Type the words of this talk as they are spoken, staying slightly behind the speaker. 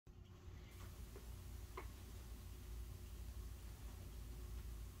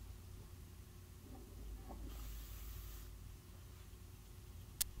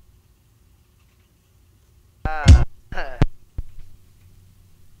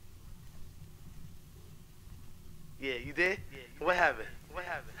Yeah, you did? What happened?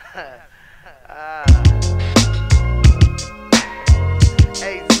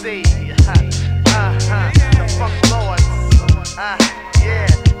 AZ, the funk lords. Yeah,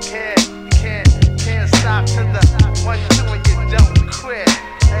 can't stop to the 1, 2 and you don't quit.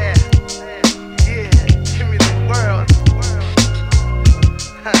 Yeah, give me the world.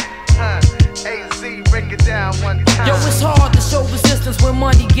 AZ, bring it down one time. Yo, it's hard to show resistance when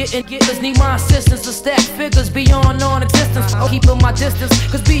money getting getters. Need my assistance to stack figures beyond non-existence. I'm keeping my distance,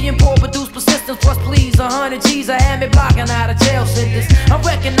 cause being poor produce persistence. Plus please, 100 G's I had me blocking out a jail sentence. I'm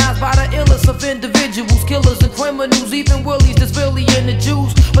recognized by the illest of individuals, killers and criminals, even willies that's really into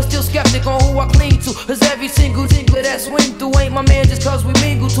Jews. But still skeptic on who I cling to, cause every single jingler that swing through ain't my man just cause we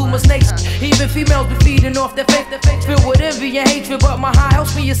mingle too much snakes. Even females be feeding off their fake, filled with envy and hatred. But my high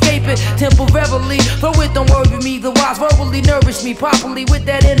helps me escape it temporarily. Though it don't worry me, the wise verbally nourish me properly with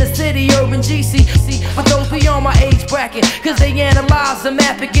that inner city urban GC. For those beyond my age bracket, cause they analyze the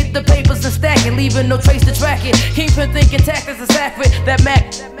map and get the papers and stack it, leaving no trace to track it. Kingpin thinking tactics is accurate. That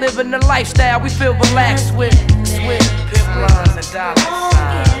Mac living the lifestyle we feel relaxed with. Pimp lines and dollar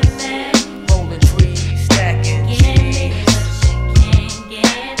signs, rolling trees, stacking G's.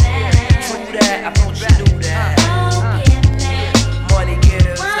 True that, I thought you knew that. Money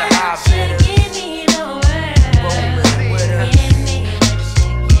getters, the high bidders.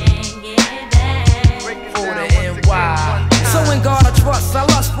 So in God I trust, I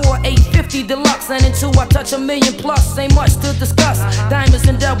lust for 850 deluxe, and until I touch $1 million plus, ain't much to discuss. Diamonds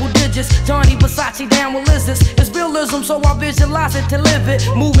in double digits, Johnny Versace down with lizards. It's realism, so I visualize it to live it.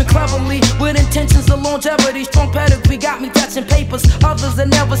 Moving cleverly, with intentions of longevity. Strong pedigree got me touching papers, others that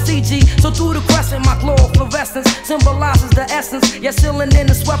never CG. So through the crescent, my glow of fluorescence symbolizes the essence. Yeah, sealing in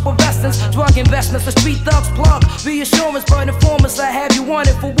the sweat of essence. Drug investments, the street thugs plug. Reassurance, but informants, I have you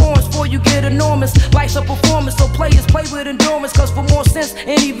wanted for warrants before you get enormous. Life's a performance, so players play with endurance. Cause for more sense,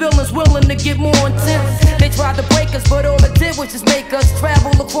 any villains willing to get more intense. They tried to break us, but all it did was just make us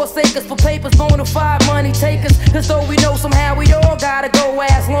travel across acres for papers, bonafide money takers. Cause though we know somehow we all gotta go,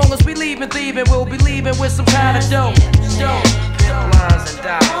 as long as we leaving, we'll be leaving with some kind of dough. Pimp lines and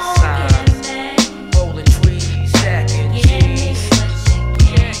dollar signs.